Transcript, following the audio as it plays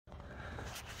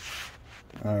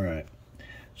Alright,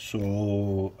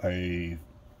 so I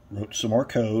wrote some more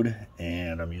code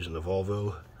and I'm using the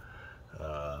Volvo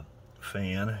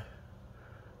fan.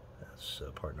 That's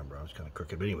part number, I was kind of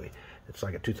crooked, but anyway, it's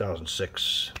like a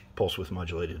 2006 pulse width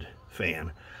modulated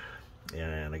fan.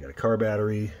 And I got a car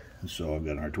battery, and so I've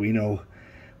got an Arduino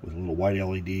with a little white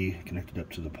LED connected up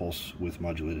to the pulse width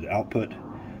modulated output, a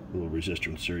little resistor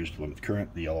in series to limit the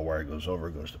current. The yellow wire goes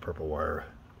over, goes to purple wire,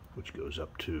 which goes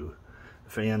up to the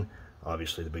fan.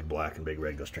 Obviously the big black and big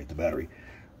red goes straight to the battery.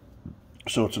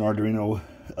 So it's an Arduino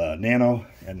Nano,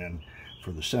 and then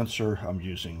for the sensor I'm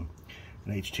using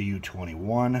an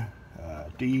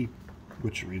HTU21D,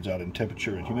 which reads out in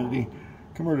temperature and humidity,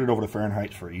 converted over to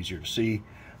Fahrenheit for easier to see.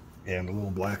 And the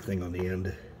little black thing on the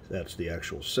end, that's the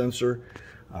actual sensor.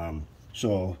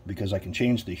 So because I can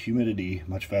change the humidity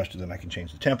much faster than I can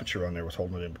change the temperature on there with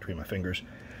holding it in between my fingers,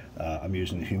 I'm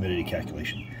using the humidity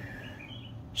calculation.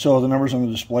 So the numbers on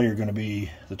the display are going to be,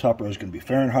 the top row is going to be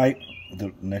Fahrenheit,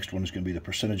 the next one is going to be the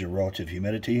percentage of relative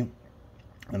humidity,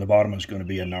 and the bottom is going to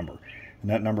be a number.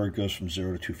 And that number goes from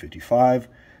 0 to 255.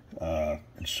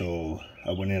 And so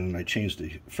I went in and I changed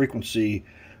the frequency.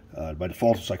 By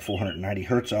default it's like 490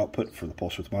 hertz output for the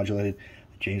pulse width modulated.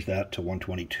 I changed that to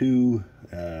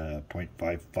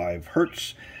 122.55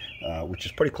 hertz, which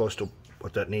is pretty close to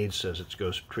what that needs, as it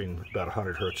goes between about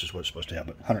 100 hertz is what it's supposed to have,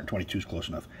 but 122 is close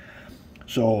enough.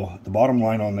 So the bottom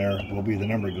line on there will be the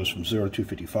number. It goes from 0 to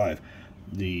 255.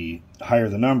 The higher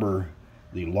the number,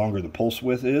 the longer the pulse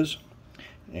width is,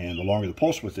 and the longer the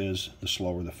pulse width is, the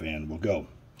slower the fan will go.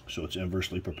 So it's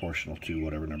inversely proportional to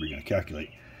whatever number you're going to calculate.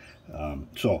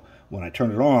 So when I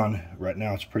turn it on, right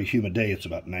now it's a pretty humid day. It's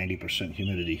about 90%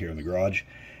 humidity here in the garage.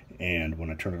 And when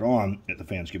I turn it on, the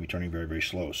fan's going to be turning very, very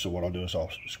slow. So what I'll do is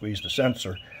I'll squeeze the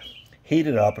sensor, heat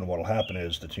it up, and what will happen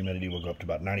is the humidity will go up to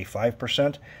about 95%.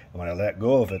 And when I let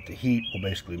go of it, the heat will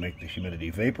basically make the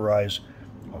humidity vaporize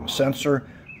on the sensor.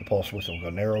 The pulse width will go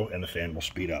narrow, and the fan will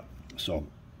speed up. So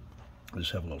I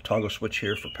just have a little toggle switch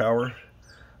here for power.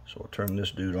 So I'll turn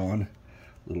this dude on.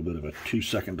 A little bit of a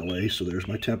 2-second delay. So there's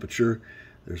my temperature,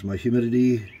 there's my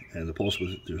humidity, and the pulse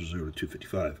width, there's 0 to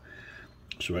 255.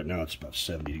 So right now it's about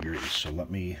 70 degrees. So let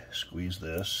me squeeze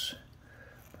this,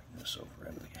 bring this over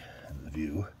into the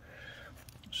view.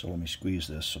 So let me squeeze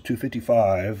this. So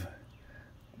 255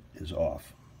 is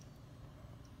off.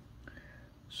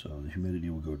 So the humidity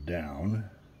will go down.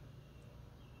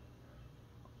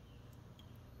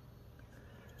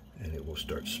 And it will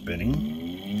start spinning.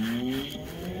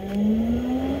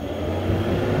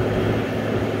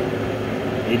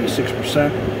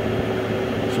 86%.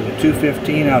 So the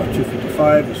 215 out of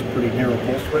 255 is a pretty narrow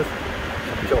pulse width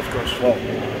until it's going slow.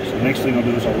 So the next thing I'll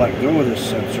do is I'll let go of this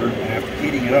sensor, and after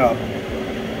heating it up,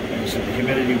 so the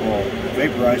humidity will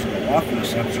vaporize and go off of the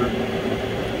sensor,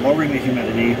 lowering the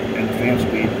humidity, and the fan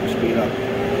speed will speed up.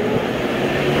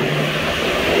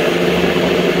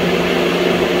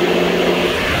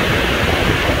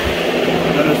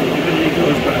 Then as the humidity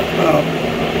goes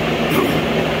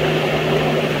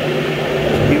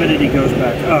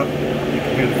back up, you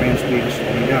can hear the fan speed is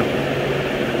slowing down.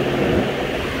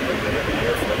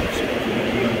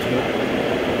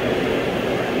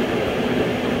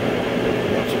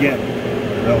 Once again,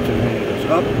 the relative humidity goes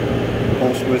up, the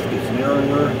pulse width gets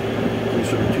narrower,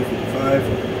 closer to 255,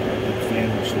 and the fan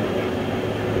will slow down.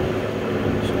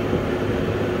 So,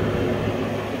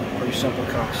 pretty simple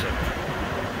concept.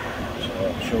 So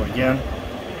I'll show it again.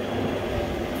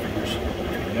 Fingers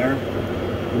between there.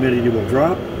 Humidity will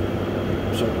drop,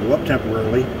 so it will go up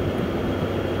temporarily.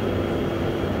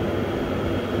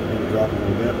 It'll drop a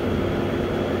little bit.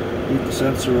 Heat the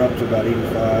sensor up to about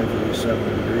 85,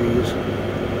 87 degrees.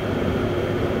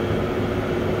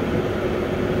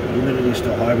 Humidity is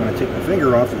still high. When I take my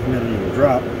finger off, the humidity will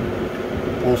drop.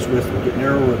 The pulse width will get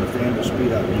narrower, and the fan will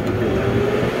speed up. You can hear that.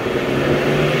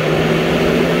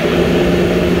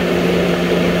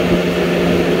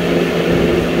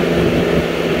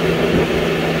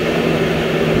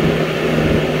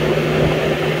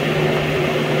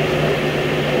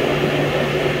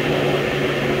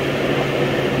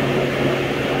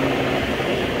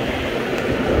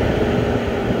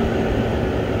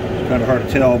 Kind of hard to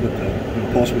tell, but the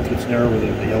pulse width gets narrower, the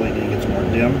LED gets more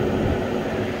dim.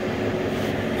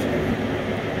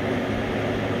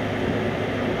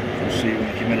 So you'll see when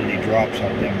the humidity drops how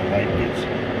dim the light gets.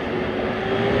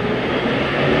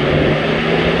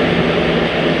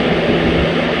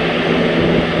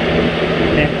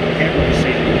 Can't really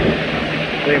see it.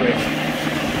 But anyway,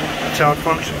 that's how it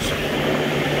functions.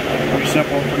 Pretty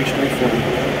simple, pretty straightforward.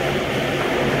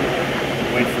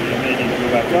 Wait for the humidity to go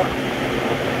back up.